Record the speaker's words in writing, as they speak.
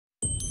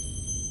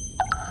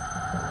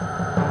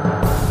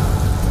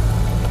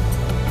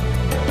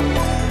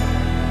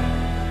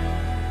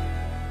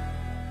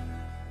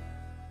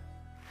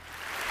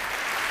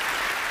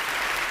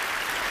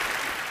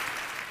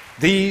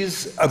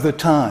These are the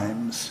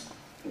times,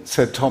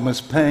 said Thomas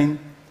Paine,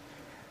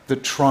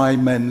 that try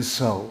men's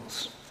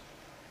souls.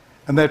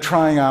 And they're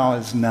trying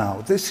ours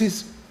now. This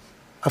is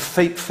a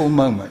fateful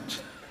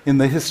moment in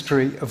the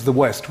history of the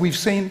West. We've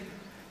seen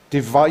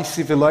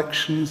divisive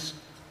elections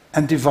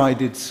and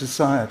divided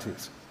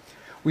societies.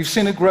 We've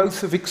seen a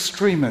growth of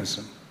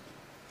extremism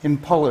in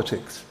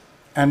politics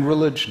and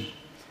religion,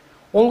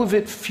 all of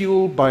it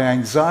fueled by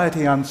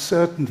anxiety,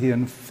 uncertainty,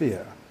 and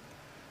fear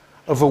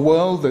of a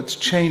world that's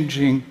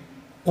changing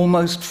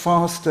almost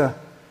faster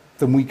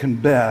than we can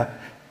bear,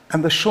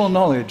 and the sure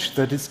knowledge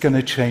that it's going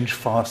to change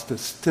faster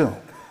still.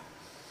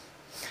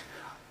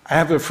 I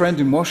have a friend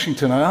in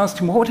Washington. I asked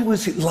him, what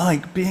was it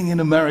like being in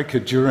America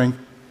during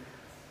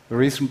the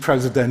recent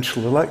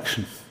presidential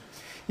election?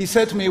 He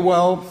said to me,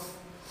 well,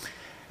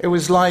 it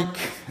was like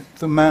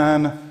the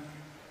man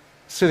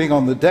sitting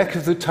on the deck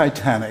of the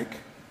Titanic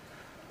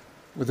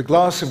with a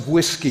glass of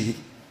whiskey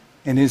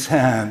in his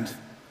hand,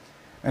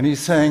 and he's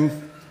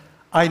saying,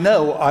 I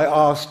know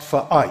I asked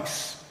for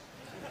ice.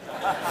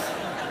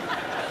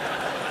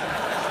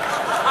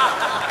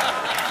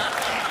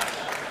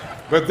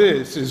 But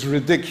this is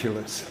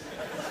ridiculous.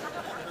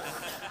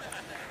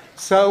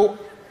 So,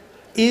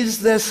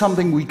 is there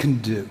something we can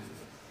do,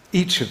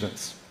 each of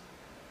us,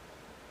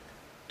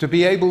 to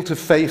be able to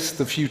face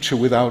the future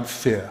without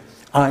fear?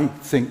 I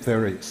think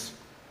there is.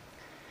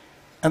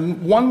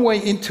 And one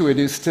way into it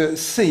is to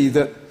see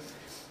that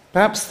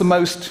perhaps the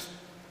most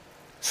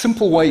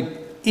simple way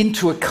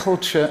into a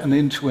culture and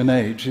into an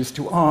age is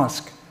to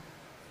ask,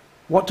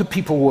 what do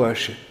people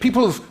worship?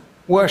 People have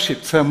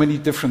worshipped so many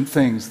different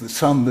things, the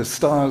sun, the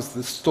stars,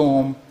 the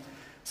storm.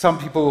 Some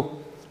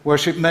people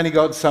worship many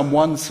gods, some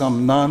one,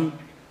 some none.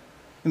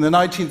 In the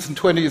 19th and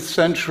 20th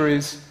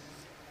centuries,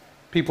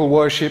 people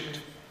worshipped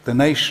the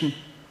nation,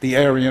 the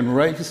Aryan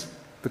race,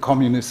 the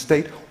communist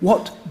state.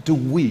 What do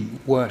we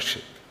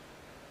worship?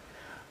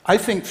 I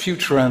think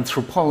future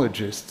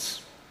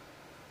anthropologists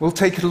will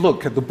take a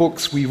look at the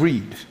books we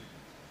read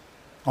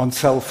on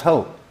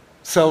self-help,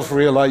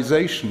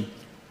 self-realization,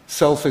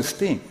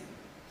 self-esteem.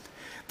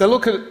 They'll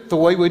look at the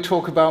way we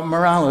talk about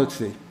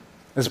morality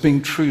as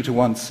being true to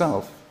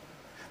oneself,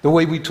 the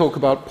way we talk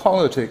about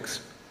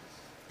politics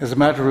as a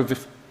matter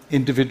of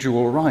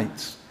individual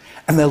rights.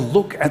 And they'll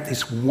look at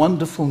this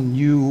wonderful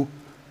new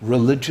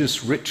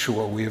religious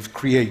ritual we have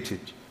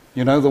created.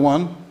 You know the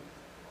one?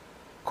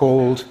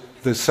 Called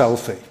the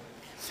selfie.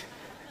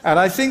 And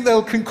I think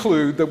they'll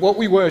conclude that what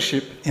we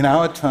worship in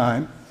our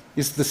time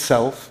is the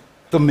self,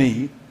 the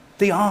me,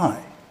 the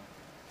I.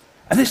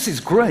 And this is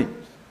great.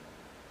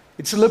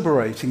 It's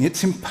liberating,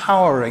 it's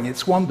empowering,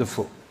 it's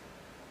wonderful.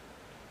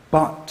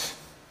 But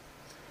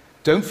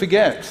don't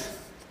forget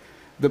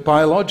that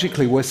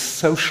biologically we're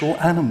social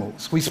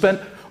animals. We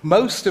spent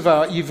most of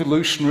our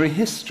evolutionary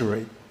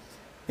history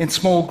in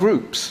small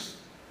groups.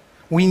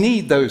 We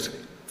need those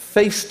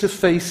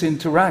face-to-face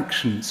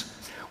interactions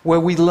where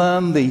we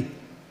learn the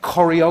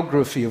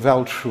choreography of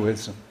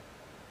altruism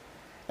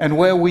and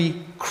where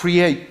we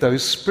create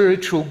those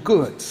spiritual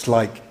goods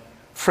like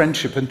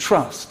friendship and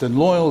trust and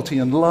loyalty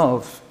and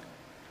love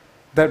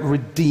that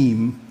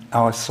redeem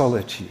our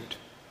solitude.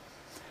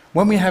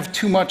 When we have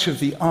too much of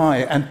the I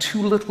and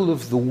too little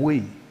of the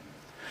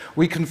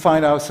we can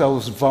find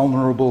ourselves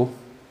vulnerable,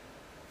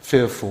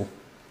 fearful,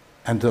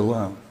 and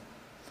alone.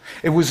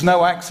 It was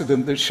no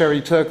accident that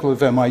Sherry Turkle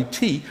of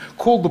MIT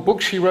called the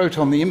book she wrote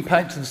on the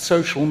impact of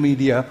social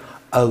media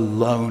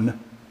Alone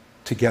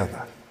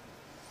Together.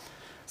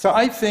 So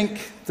I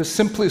think the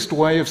simplest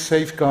way of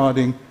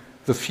safeguarding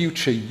the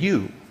future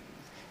you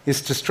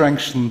is to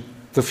strengthen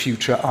the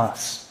future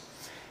us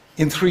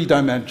in 3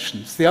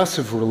 dimensions: the us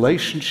of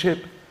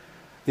relationship,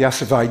 the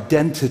us of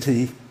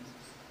identity,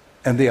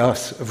 and the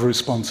us of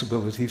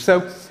responsibility.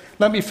 So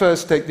let me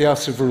first take the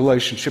us of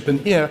relationship, and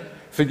here,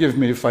 forgive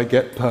me if I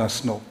get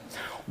personal.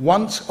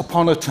 Once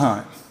upon a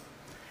time,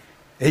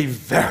 a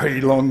very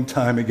long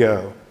time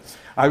ago,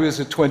 I was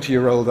a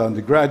 20-year-old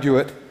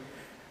undergraduate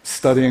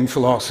studying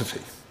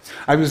philosophy.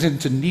 I was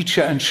into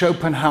Nietzsche and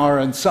Schopenhauer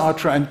and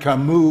Sartre and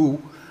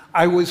Camus.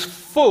 I was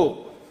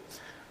full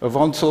of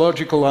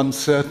ontological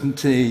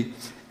uncertainty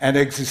and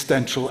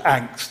existential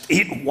angst.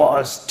 It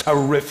was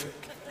terrific.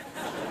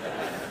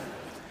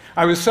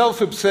 I was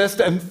self-obsessed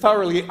and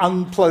thoroughly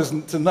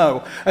unpleasant to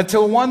know,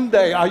 until one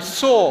day I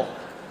saw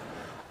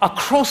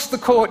across the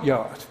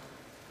courtyard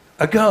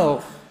a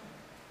girl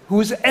who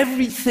was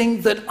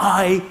everything that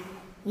I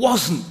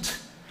wasn't.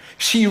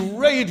 She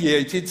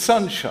radiated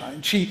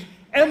sunshine. She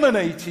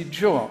emanated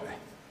joy.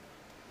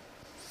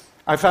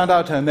 I found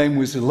out her name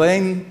was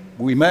Elaine.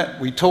 We met,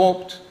 we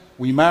talked,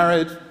 we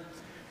married,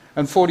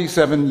 and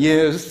 47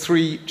 years,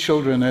 3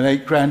 children and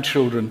 8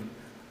 grandchildren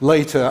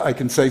later, I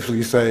can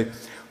safely say,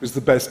 was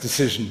the best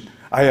decision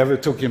I ever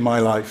took in my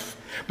life,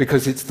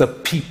 because it's the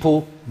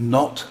people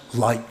not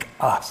like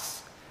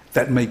us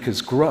that make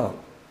us grow.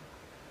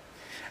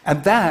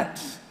 And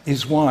that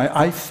is why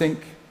I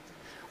think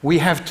we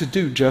have to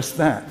do just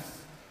that.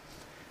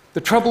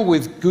 The trouble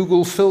with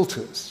Google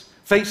filters,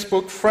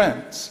 Facebook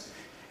friends,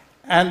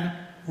 and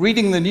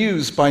reading the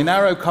news by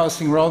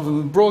narrowcasting rather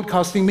than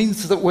broadcasting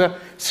means that we're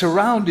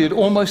surrounded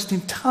almost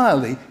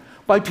entirely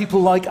by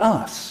people like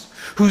us,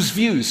 whose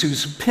views,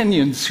 whose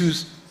opinions,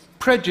 whose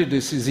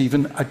prejudices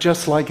even are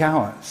just like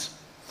ours.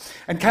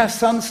 And Cass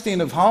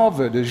Sunstein of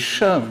Harvard has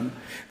shown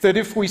that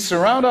if we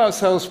surround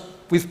ourselves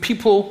with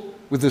people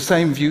with the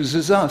same views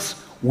as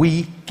us,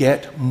 we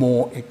get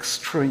more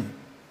extreme.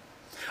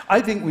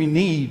 I think we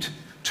need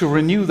to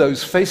renew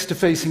those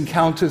face-to-face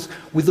encounters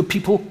with the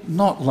people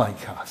not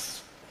like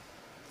us.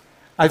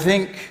 I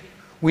think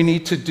we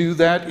need to do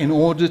that in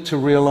order to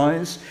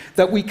realize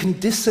that we can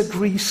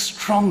disagree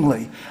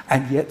strongly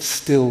and yet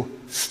still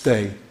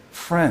stay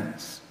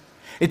friends.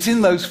 It's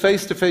in those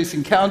face-to-face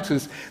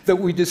encounters that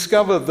we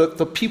discover that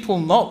the people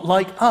not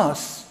like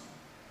us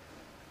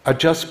are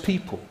just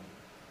people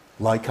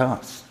like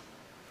us.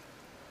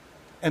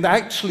 And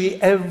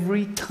actually,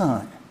 every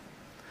time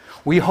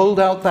we hold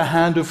out the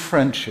hand of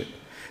friendship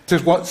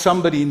to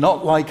somebody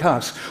not like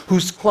us,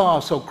 whose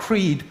class or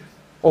creed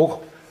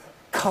or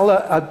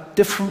color are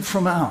different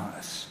from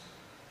ours,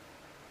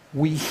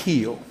 we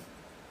heal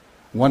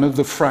one of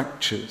the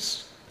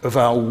fractures of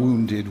our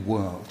wounded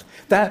world.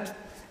 That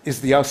is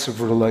the us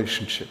of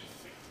relationship.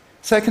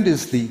 Second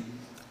is the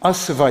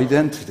us of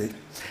identity.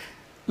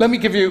 Let me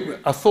give you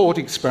a thought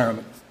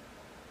experiment.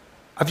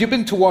 Have you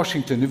been to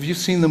Washington? Have you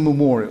seen the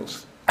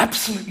memorials?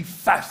 Absolutely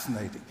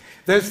fascinating.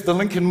 There's the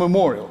Lincoln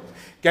Memorial.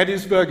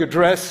 Gettysburg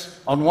Address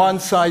on one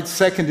side,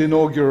 second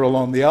inaugural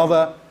on the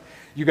other.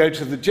 You go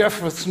to the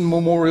Jefferson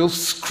Memorial,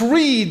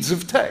 screeds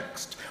of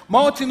text.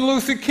 Martin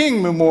Luther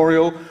King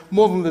Memorial,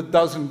 more than a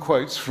dozen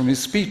quotes from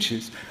his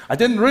speeches. I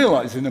didn't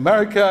realize in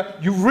America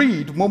you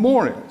read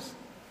memorials.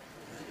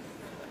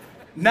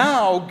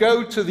 Now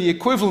go to the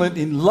equivalent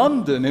in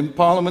London in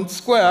Parliament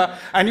Square,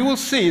 and you will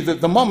see that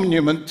the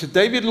monument to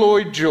David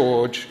Lloyd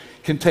George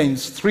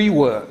contains 3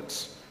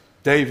 words: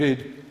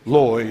 David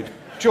Lloyd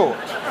George.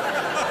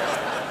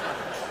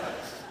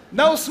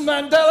 Nelson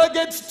Mandela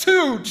gets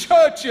 2,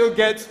 Churchill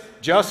gets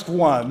just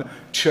 1,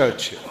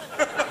 Churchill.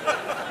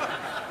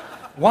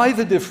 Why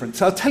the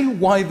difference? I'll tell you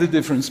why the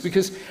difference.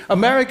 Because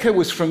America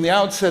was from the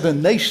outset a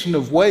nation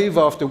of wave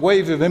after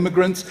wave of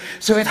immigrants,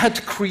 so it had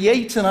to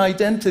create an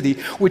identity,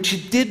 which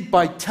it did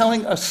by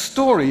telling a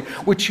story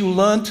which you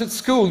learned at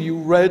school, you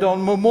read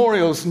on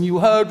memorials, and you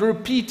heard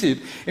repeated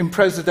in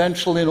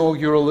presidential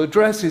inaugural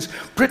addresses.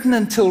 Britain,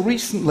 until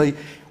recently,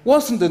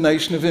 wasn't a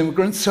nation of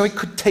immigrants, so it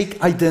could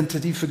take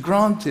identity for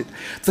granted.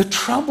 The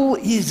trouble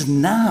is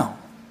now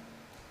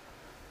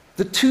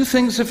that 2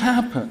 things have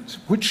happened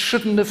which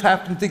shouldn't have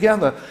happened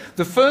together.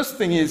 The first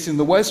thing is, in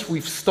the West,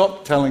 we've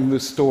stopped telling the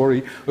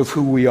story of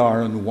who we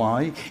are and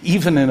why,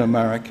 even in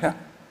America.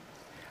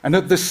 And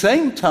at the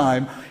same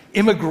time,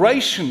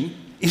 immigration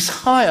is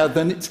higher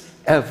than it's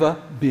ever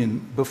been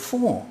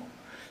before.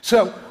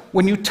 So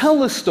when you tell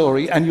the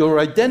story and your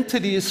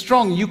identity is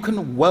strong, you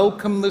can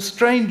welcome the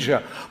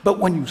stranger. But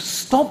when you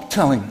stop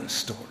telling the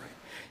story,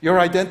 your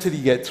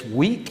identity gets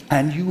weak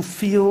and you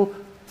feel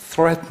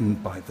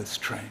threatened by the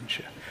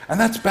stranger. And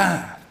that's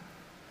bad.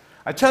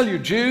 I tell you,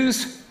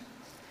 Jews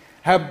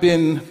have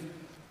been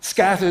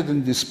scattered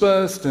and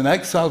dispersed and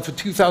exiled for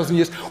 2,000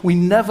 years. We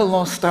never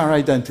lost our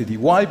identity.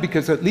 Why?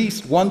 Because at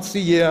least once a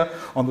year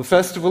on the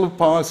festival of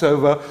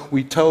Passover,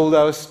 we told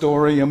our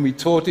story and we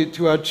taught it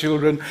to our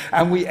children,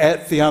 and we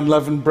ate the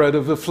unleavened bread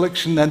of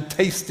affliction and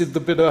tasted the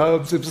bitter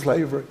herbs of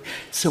slavery.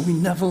 So we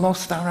never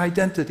lost our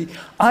identity.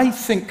 I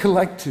think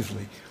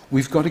collectively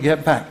we've got to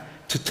get back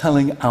to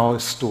telling our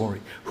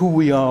story, who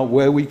we are,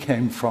 where we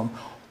came from,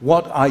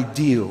 what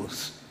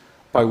ideals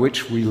by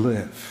which we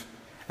live.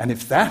 And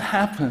if that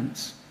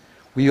happens,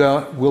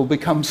 will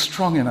become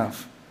strong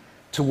enough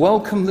to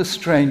welcome the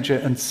stranger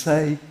and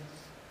say,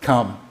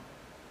 come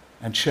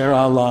and share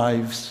our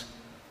lives,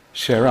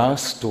 share our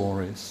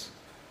stories,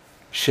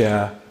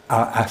 share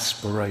our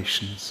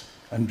aspirations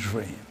and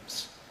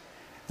dreams.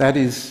 That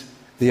is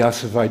the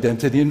us of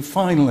identity. And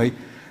finally,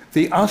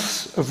 the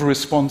us of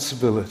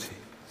responsibility.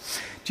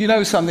 Do you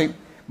know something?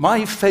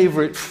 My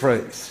favorite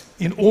phrase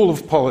in all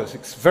of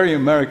politics, very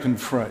American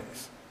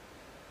phrase,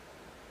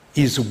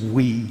 is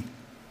we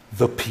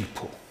the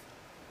people.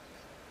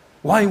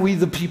 Why we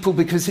the people?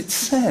 Because it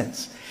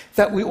says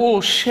that we all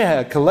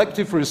share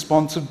collective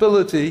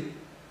responsibility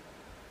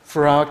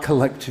for our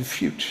collective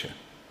future.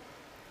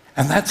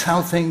 And that's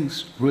how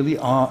things really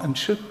are and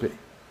should be.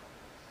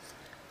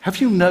 Have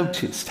you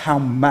noticed how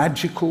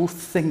magical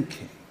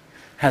thinking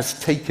has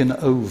taken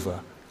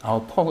over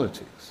our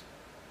politics?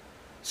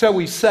 So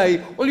we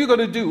say, all you've got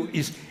to do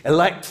is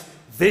elect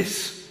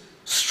this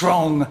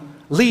strong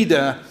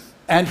leader,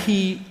 and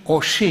he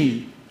or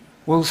she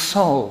will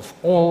solve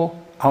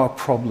all our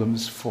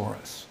problems for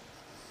us.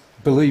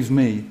 Believe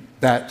me,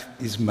 that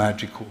is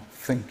magical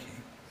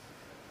thinking.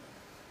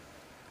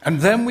 And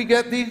then we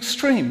get the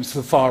extremes,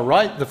 the far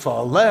right, the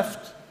far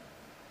left,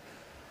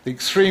 the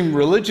extreme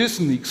religious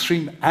and the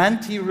extreme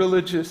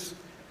anti-religious,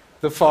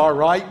 the far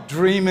right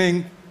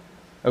dreaming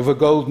of a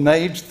golden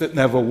age that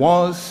never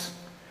was,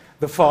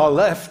 the far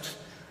left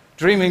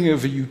dreaming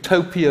of a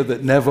utopia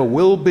that never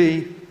will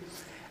be,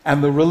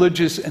 and the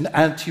religious and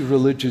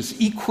anti-religious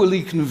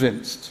equally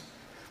convinced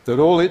that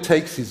all it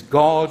takes is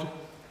God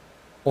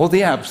or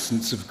the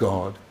absence of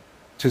God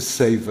to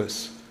save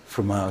us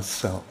from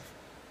ourselves.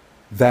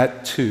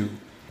 That too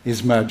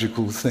is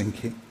magical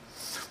thinking,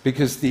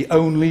 because the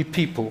only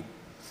people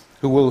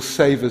who will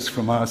save us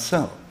from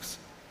ourselves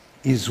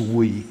is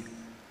we,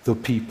 the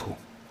people,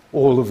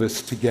 all of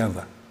us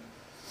together.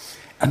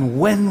 And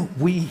when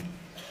we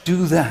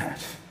do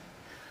that,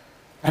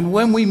 and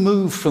when we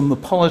move from the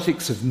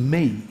politics of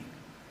me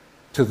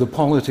to the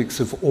politics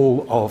of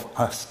all of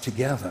us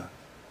together,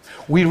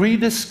 we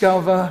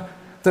rediscover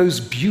those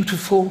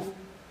beautiful,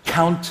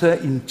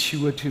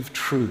 counterintuitive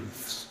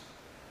truths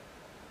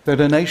that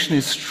a nation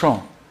is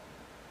strong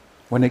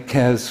when it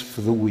cares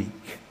for the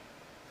weak,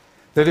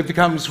 that it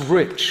becomes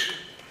rich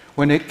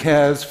when it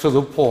cares for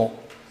the poor,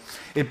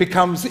 it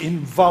becomes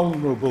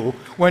invulnerable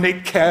when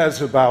it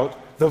cares about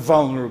the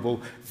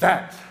vulnerable.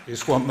 That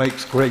is what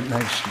makes great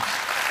nations.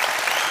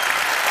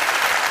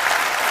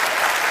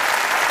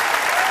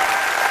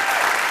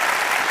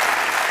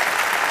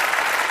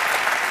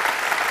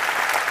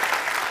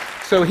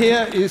 So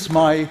here is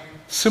my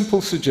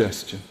simple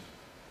suggestion.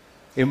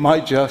 It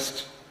might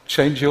just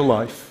change your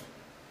life,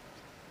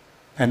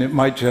 and it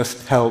might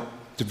just help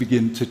to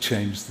begin to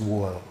change the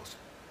world.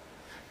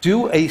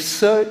 Do a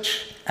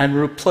search and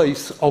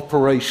replace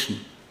operation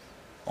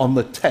on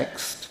the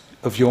text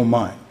of your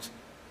mind.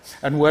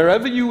 And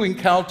wherever you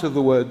encounter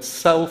the word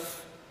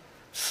self,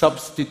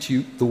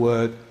 substitute the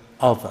word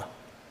other.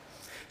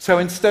 So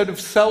instead of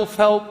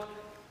self-help,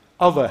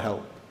 other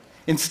help.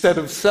 Instead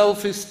of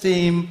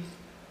self-esteem,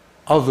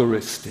 other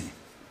esteem.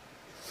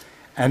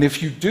 And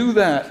if you do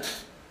that,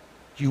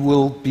 you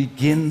will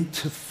begin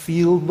to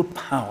feel the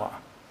power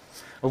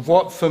of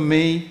what, for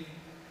me,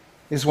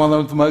 is one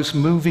of the most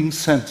moving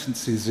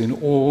sentences in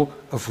all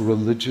of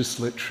religious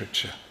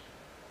literature.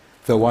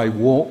 Though I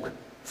walk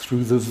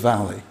through the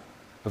valley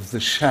of the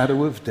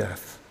shadow of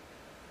death,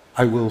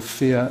 I will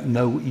fear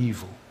no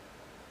evil,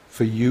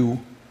 for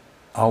you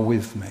are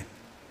with me.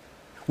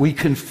 We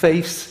can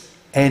face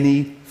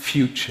any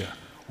future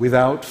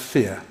without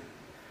fear,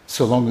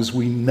 so long as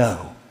we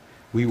know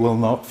we will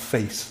not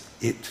face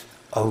it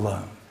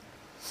alone.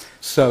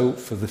 So,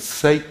 for the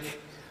sake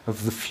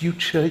of the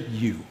future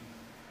you,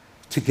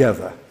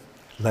 together,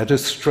 let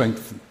us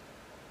strengthen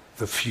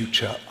the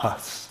future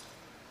us.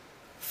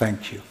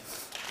 Thank you.